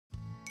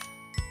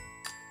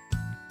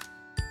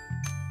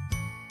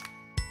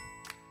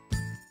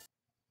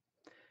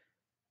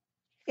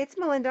It's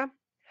Melinda.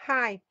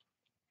 Hi.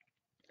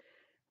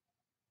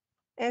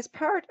 As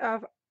part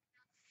of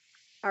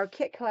our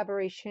kit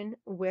collaboration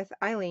with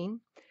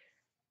Eileen,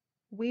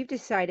 we've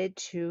decided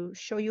to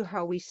show you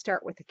how we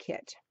start with a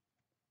kit.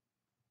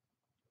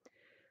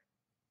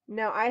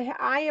 Now,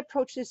 I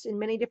approach this in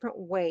many different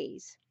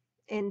ways.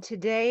 And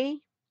today,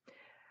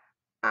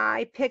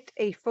 I picked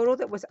a photo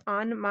that was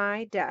on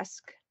my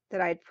desk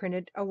that I had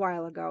printed a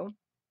while ago.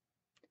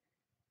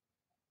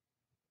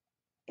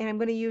 And I'm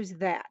going to use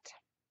that.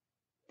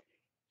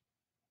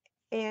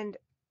 And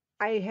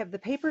I have the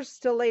papers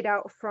still laid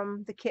out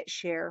from the kit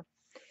share.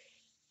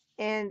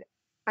 And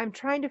I'm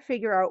trying to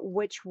figure out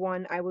which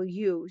one I will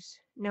use.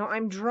 Now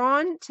I'm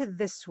drawn to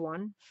this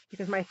one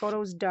because my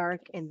photo is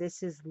dark and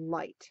this is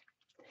light.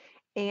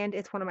 And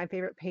it's one of my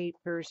favorite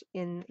papers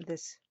in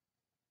this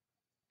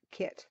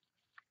kit.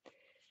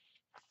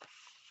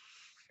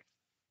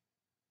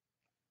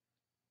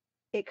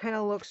 It kind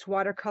of looks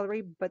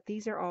watercolory, but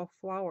these are all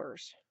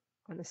flowers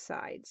on the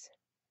sides,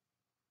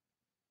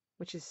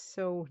 which is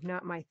so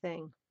not my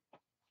thing.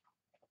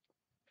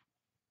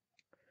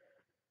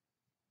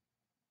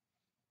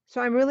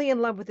 So I'm really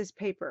in love with this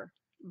paper,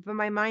 but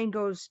my mind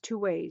goes two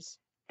ways.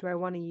 Do I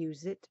want to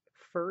use it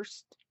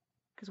first?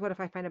 Because what if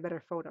I find a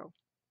better photo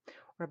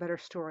or a better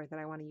story that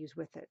I want to use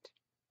with it?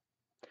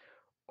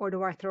 Or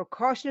do I throw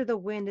caution to the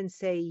wind and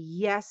say,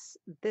 yes,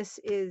 this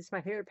is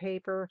my favorite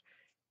paper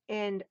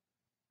and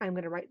I'm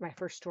going to write my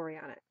first story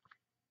on it?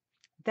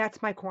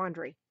 That's my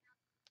quandary.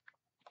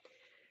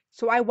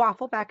 So I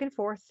waffle back and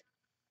forth,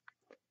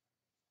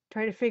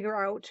 trying to figure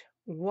out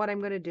what I'm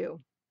going to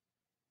do.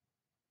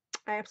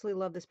 I absolutely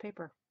love this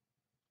paper.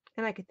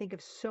 And I could think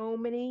of so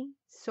many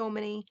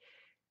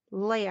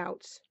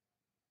layouts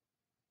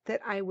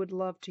that I would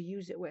love to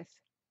use it with.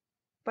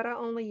 But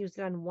I'll only use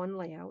it on one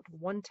layout,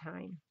 one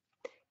time.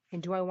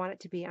 And do I want it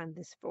to be on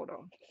this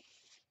photo?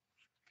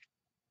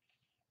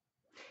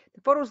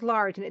 The photo's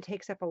large and it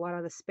takes up a lot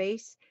of the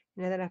space.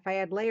 And then if I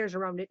add layers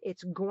around it,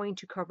 it's going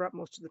to cover up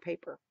most of the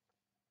paper,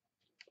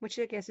 which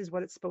I guess is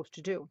what it's supposed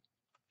to do,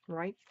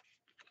 right?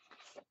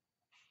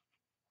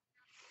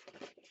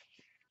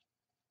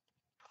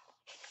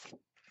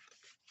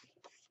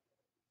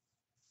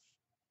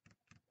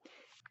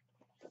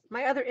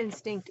 My other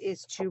instinct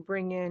is to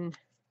bring in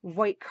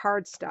white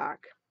cardstock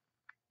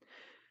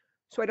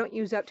so I don't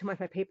use up too much of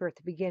my paper at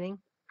the beginning.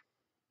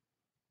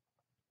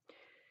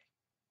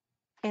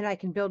 And I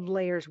can build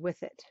layers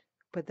with it.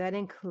 But that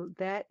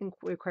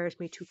requires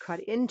me to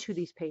cut into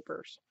these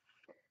papers.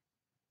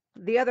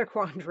 The other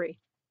quandary.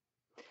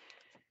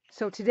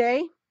 So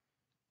today,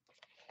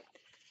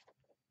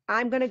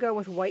 I'm going to go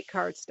with white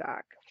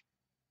cardstock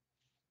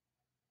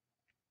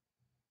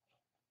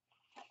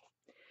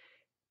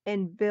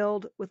and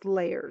build with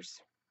layers.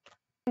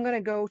 I'm going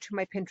to go to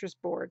my Pinterest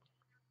board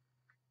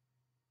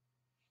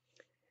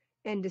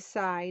and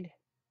decide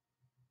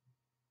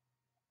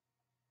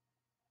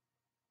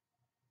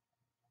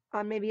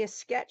on maybe a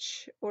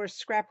sketch or a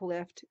scrap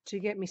lift to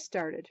get me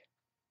started.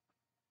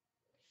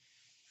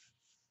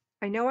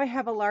 I know I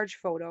have a large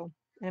photo,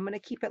 and I'm going to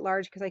keep it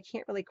large because I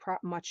can't really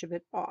crop much of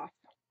it off.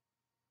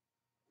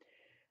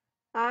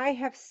 I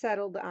have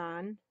settled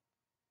on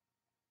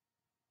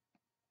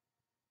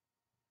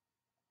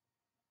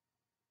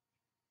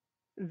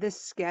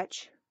this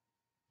sketch.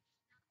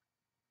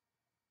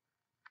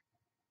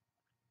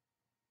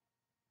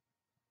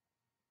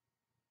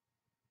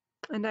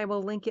 And I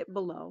will link it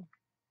below.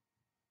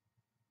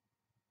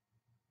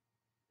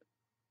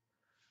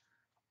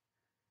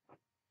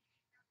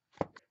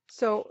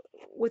 So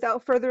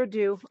without further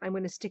ado, I'm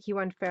going to stick you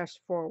on fast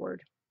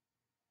forward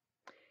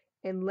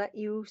and let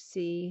you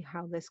see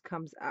how this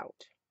comes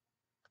out.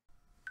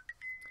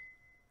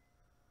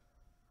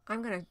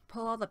 I'm going to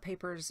pull all the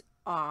papers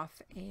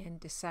off and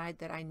decide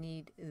that I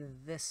need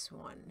this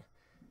one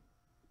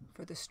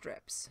for the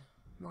strips.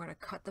 We're going to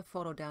cut the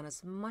photo down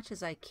as much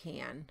as I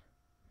can,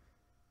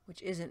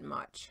 which isn't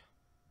much.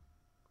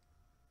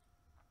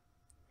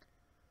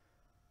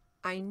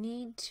 I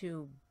need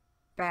to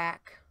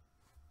back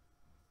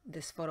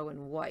this photo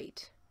in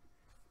white,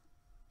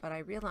 but I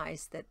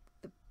realized that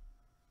the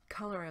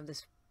color of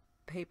this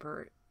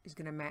paper is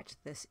going to match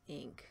this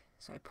ink,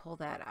 so I pull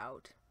that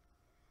out.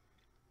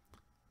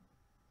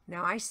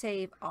 Now I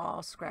save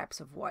all scraps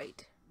of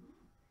white,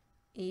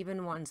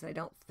 even ones that I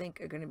don't think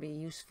are going to be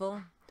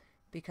useful,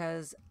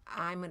 because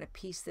I'm going to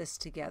piece this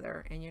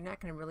together and you're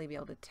not going to really be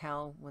able to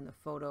tell when the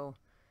photo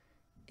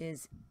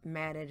is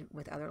matted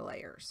with other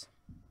layers.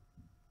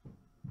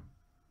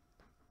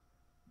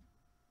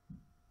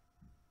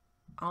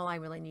 All I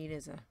really need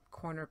is a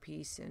corner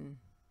piece and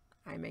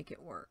I make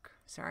it work.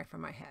 Sorry for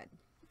my head.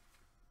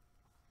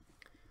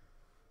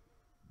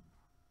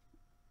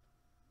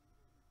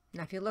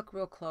 Now if you look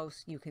real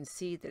close, you can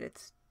see that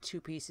it's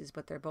two pieces,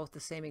 but they're both the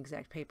same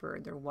exact paper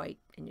and they're white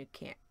and you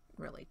can't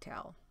really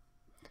tell.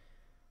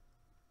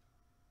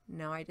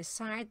 Now I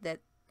decide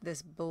that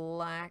this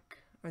black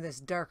or this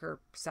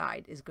darker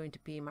side is going to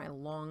be my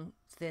long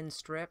thin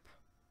strip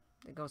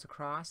that goes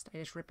across. I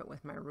just rip it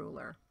with my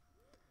ruler.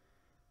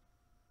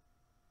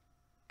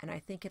 And I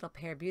think it'll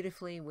pair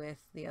beautifully with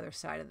the other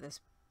side of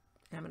this.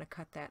 And I'm going to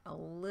cut that a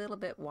little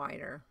bit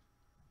wider.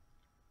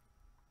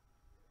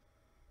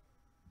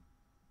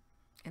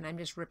 And I'm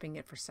just ripping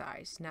it for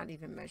size, not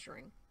even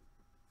measuring.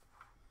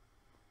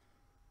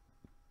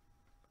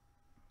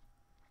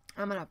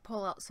 I'm going to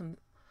pull out some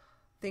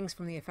things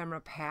from the ephemera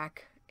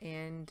pack,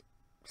 and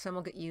some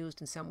will get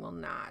used and some will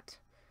not.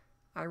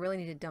 I really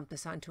need to dump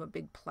this onto a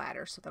big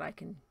platter so that I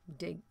can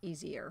dig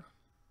easier.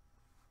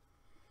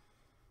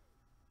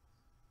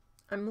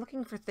 I'm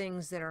looking for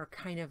things that are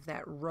kind of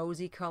that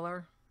rosy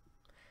color.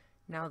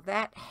 Now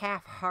that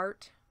half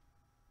heart,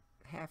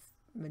 half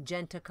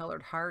magenta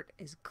colored heart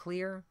is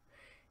clear,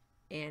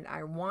 and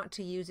I want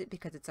to use it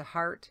because it's a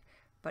heart,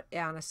 but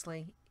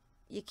honestly,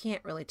 you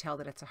can't really tell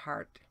that it's a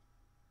heart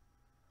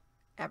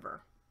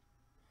ever.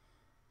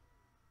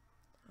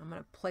 I'm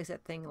going to place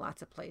that thing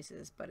lots of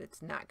places, but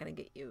it's not going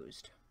to get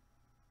used.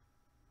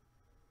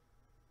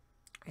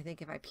 I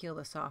think if I peel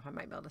this off, I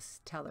might be able to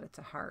tell that it's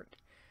a heart.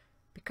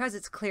 Because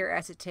it's clear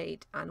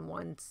acetate on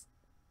one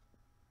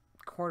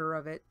quarter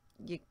of it,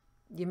 you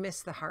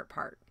miss the heart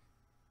part.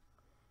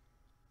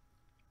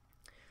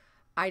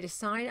 I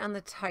decide on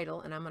the title,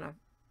 and I'm going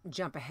to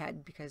jump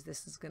ahead because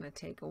this is going to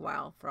take a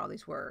while for all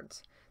these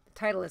words. The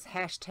title is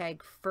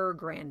hashtag Fur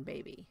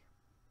Grandbaby.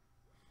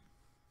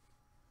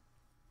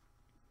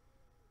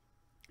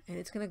 And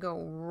it's going to go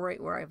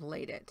right where I've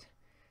laid it.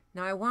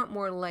 Now I want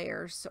more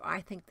layers, so I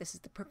think this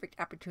is the perfect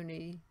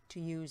opportunity to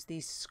use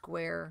these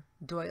square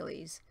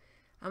doilies.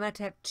 I'm going to have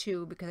to have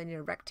 2 because I need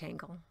a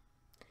rectangle.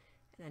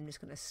 And I'm just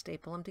going to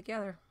staple them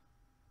together.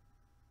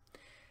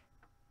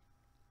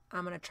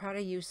 I'm going to try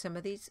to use some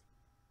of these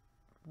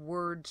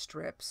word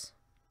strips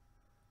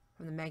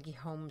from the Maggie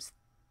Holmes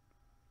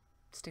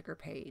sticker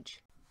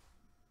page.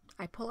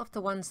 I pull off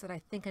the ones that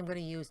I think I'm going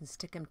to use and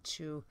stick them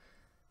to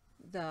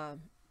the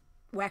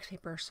wax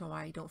paper so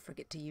I don't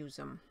forget to use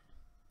them.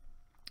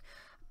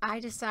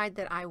 I decide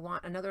that I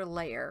want another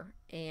layer,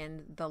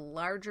 and the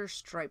larger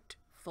striped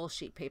full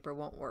sheet paper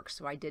won't work,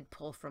 so I did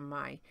pull from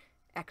my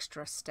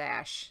extra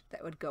stash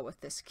that would go with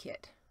this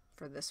kit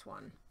for this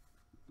one.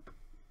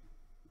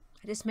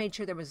 I just made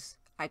sure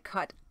I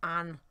cut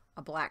on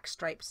a black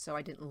stripe so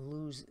I didn't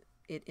lose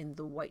it in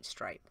the white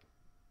stripe.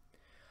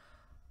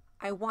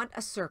 I want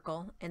a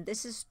circle, and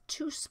this is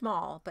too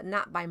small, but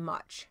not by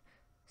much.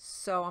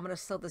 So I'm going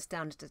to slow this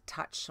down just a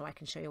touch so I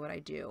can show you what I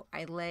do.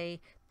 I lay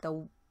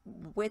the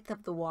width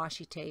of the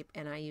washi tape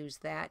and I use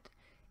that.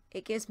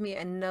 It gives me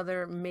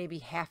another maybe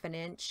 ½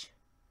 inch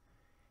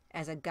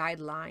as a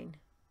guideline.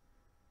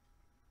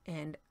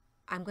 And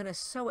I'm going to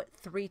sew it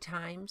 3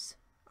 times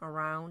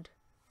around.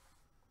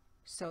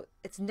 So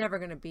it's never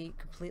going to be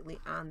completely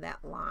on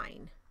that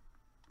line.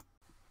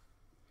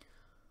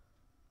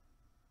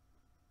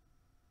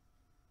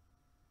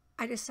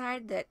 I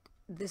decide that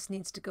this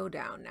needs to go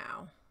down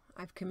now.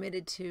 I've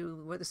committed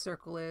to where the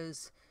circle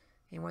is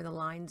and where the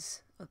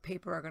lines of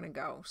paper are going to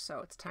go,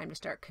 so it's time to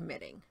start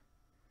committing.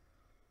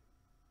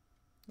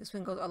 This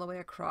one goes all the way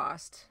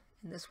across,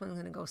 and this one's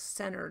going to go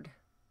centered,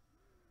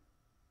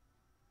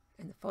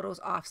 and the photo's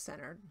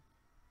off-centered,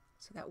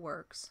 so that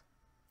works.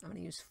 I'm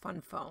going to use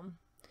fun foam.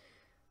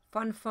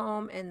 Fun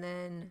foam and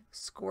then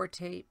score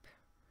tape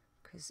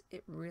because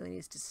it really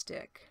needs to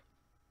stick.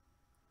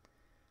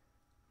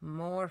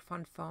 More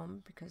fun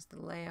foam because the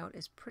layout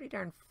is pretty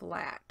darn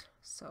flat,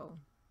 so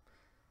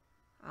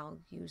I'll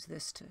use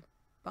this to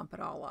bump it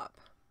all up.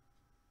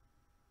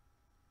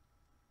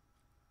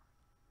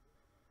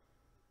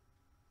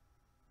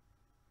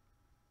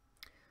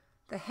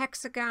 The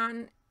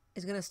hexagon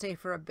is going to stay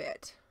for a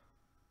bit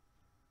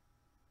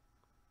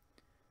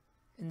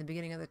in the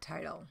beginning of the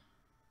title.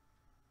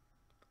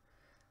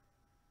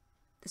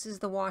 This is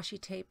the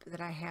washi tape that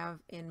I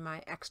have in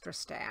my extra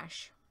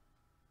stash.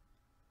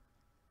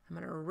 I'm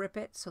going to rip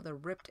it so the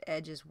ripped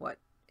edge is what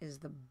is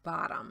the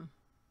bottom.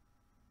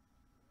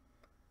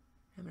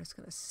 I'm just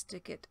going to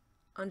stick it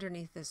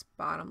underneath this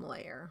bottom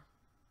layer.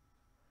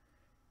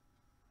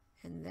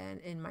 And then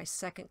in my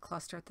second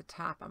cluster at the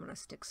top, I'm going to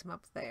stick some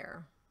up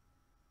there.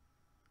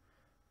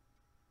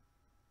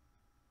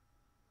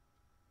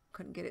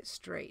 Couldn't get it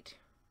straight.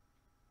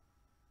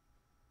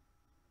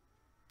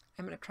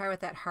 I'm going to try with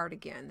that heart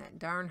again, that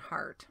darn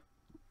heart.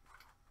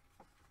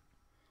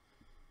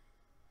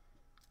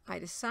 I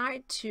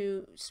decide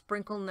to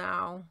sprinkle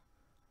now,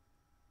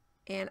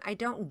 and I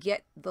don't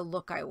get the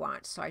look I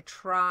want, so I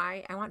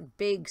want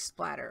big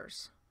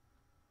splatters,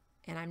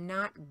 and I'm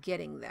not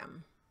getting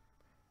them.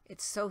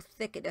 It's so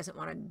thick it doesn't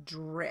want to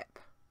drip,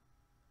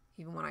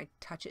 even when I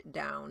touch it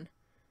down.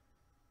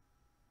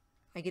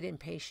 I get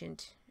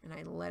impatient and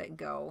I let it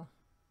go.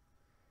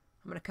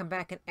 I'm going to come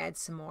back and add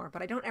some more,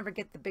 but I don't ever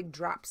get the big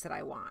drops that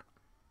I want.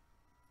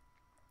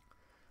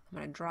 I'm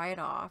going to dry it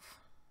off.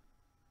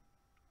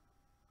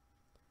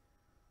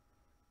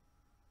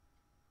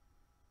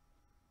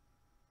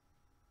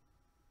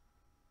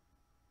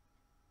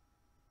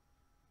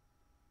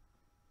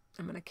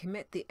 I'm going to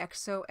commit the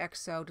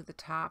XOXO to the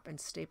top and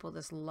staple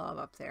this love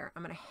up there.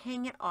 I'm going to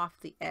hang it off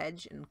the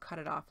edge and cut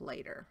it off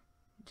later.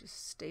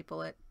 Just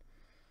staple it.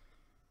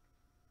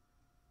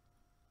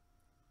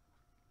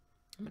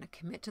 I'm going to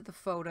commit to the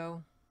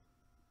photo.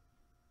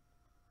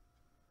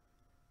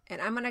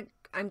 And I'm going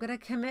to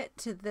commit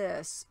to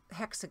this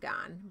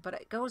hexagon, but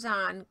it goes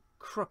on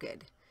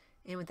crooked.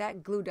 And with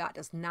that glue dot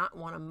does not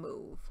want to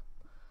move.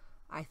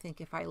 I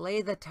think if I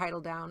lay the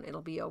title down,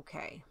 it'll be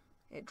okay.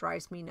 It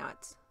drives me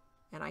nuts,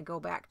 and I go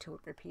back to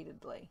it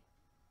repeatedly.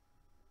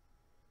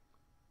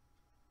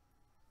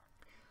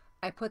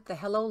 I put the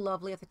Hello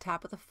Lovely at the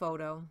top of the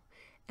photo,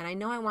 and I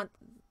know I want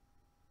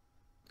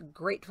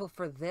grateful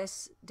for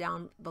this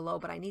down below,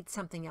 but I need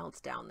something else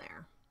down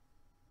there.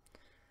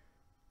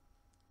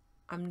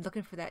 I'm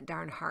looking for that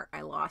darn heart.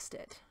 I lost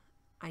it.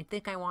 I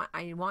think I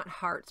want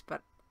hearts,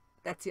 but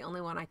that's the only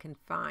one I can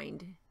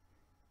find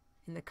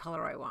in the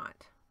color I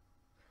want.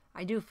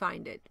 I do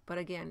find it, but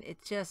again,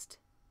 it just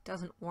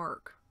doesn't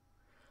work.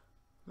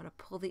 I'm going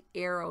to pull the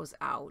arrows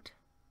out.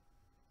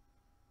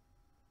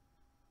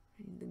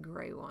 I need the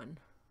gray one.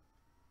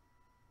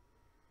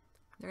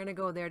 They're going to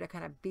go there to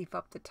kind of beef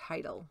up the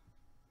title.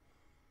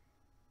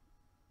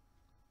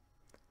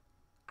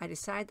 I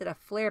decide that a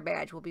flare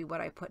badge will be what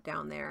I put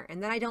down there.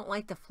 And then I don't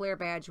like the flare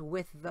badge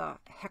with the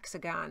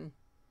hexagon.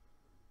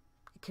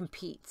 It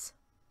competes.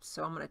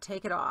 So I'm going to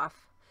take it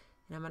off,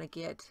 and I'm going to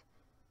get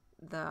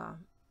the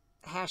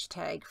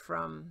hashtag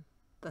from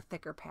the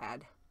thicker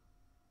pad.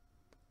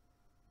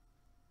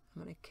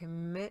 I'm going to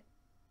commit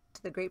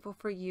to the Grateful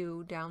for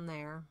You down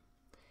there.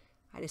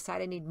 I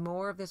decide I need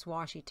more of this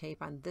washi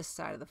tape on this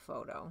side of the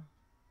photo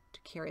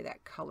to carry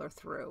that color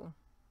through.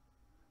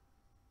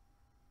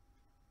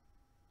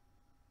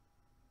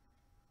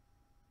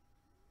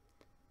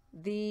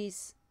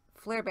 These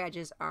flare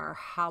badges are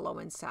hollow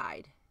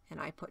inside, and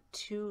I put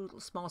 2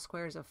 small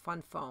squares of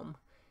fun foam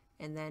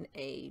and then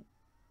a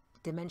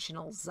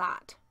dimensional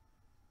Zot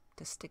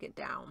to stick it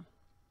down.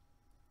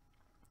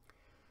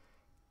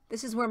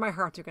 This is where my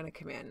hearts are going to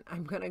come in.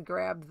 I'm going to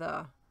grab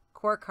the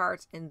cork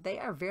hearts, and they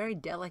are very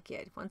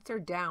delicate. Once they're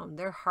down,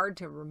 they're hard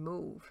to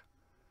remove.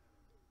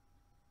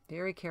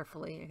 Very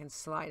carefully, I can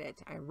slide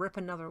it. I rip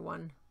another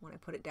one when I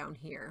put it down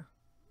here.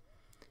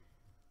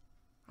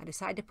 I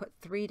decide to put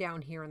 3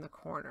 down here in the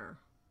corner.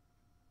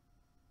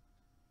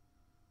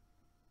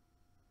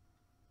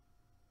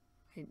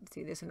 I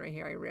see this one right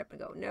here. I rip and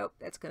go, nope,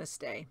 that's going to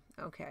stay.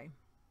 Okay.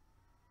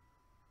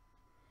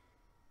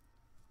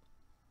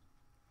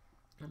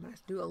 I'm going to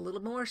do a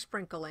little more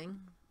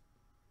sprinkling.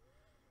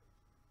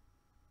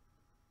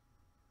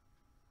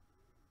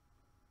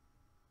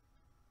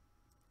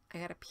 I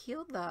got to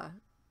peel the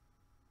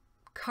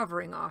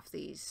covering off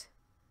these.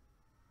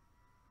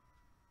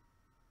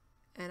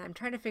 And I'm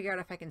trying to figure out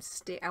if I can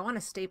I want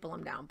to staple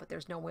them down, but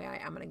there's no way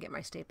I'm going to get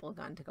my staple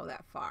gun to go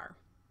that far.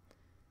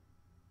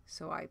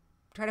 So I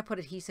try to put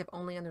adhesive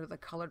only under the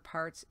colored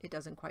parts. It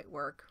doesn't quite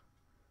work,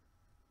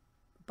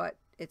 but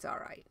it's all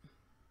right.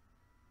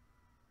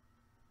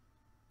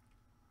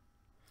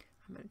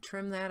 I'm going to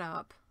trim that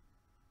up.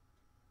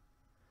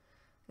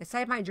 I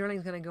decide my journaling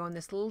is going to go in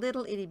this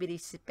little itty bitty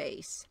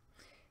space.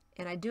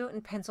 And I do it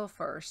in pencil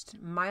first.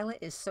 Mila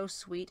is so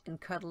sweet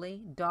and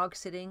cuddly. Dog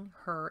sitting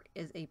her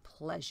is a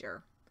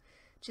pleasure.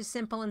 Just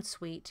simple and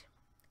sweet.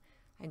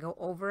 I go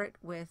over it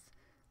with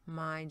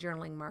my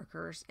journaling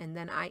markers, and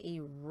then I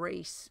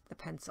erase the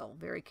pencil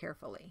very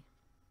carefully.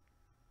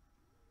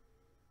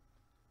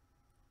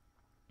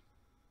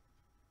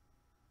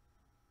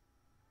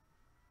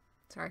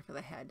 Sorry for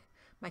the head.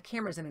 My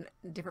camera's in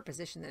a different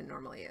position than it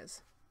normally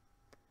is.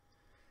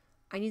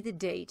 I need the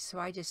date, so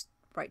I just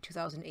write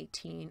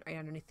 2018 right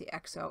underneath the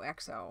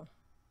XOXO.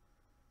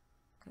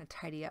 Kind of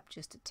tidy up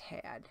just a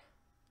tad.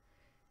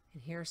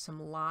 And here's some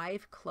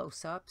live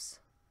close-ups.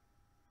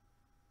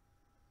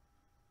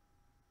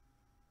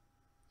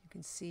 You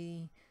can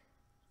see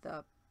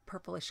the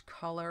purplish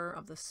color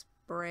of the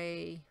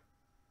spray.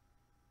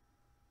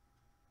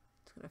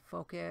 It's going to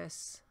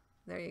focus.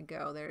 There you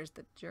go. There's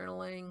the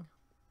journaling.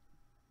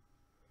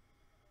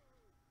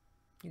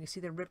 You can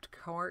see the ripped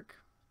cork,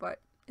 but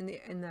in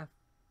the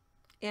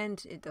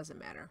end, it doesn't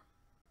matter.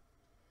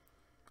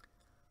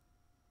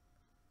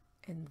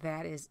 And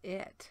that is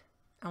it.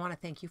 I want to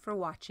thank you for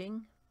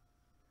watching.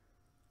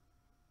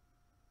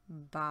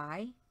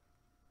 Bye.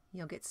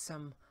 You'll get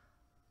some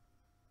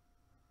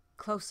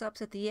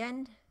close-ups at the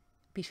end.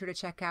 Be sure to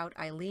check out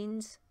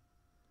Eileen's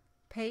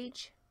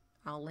page.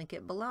 I'll link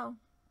it below.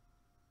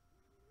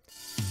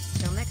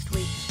 Till next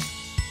week.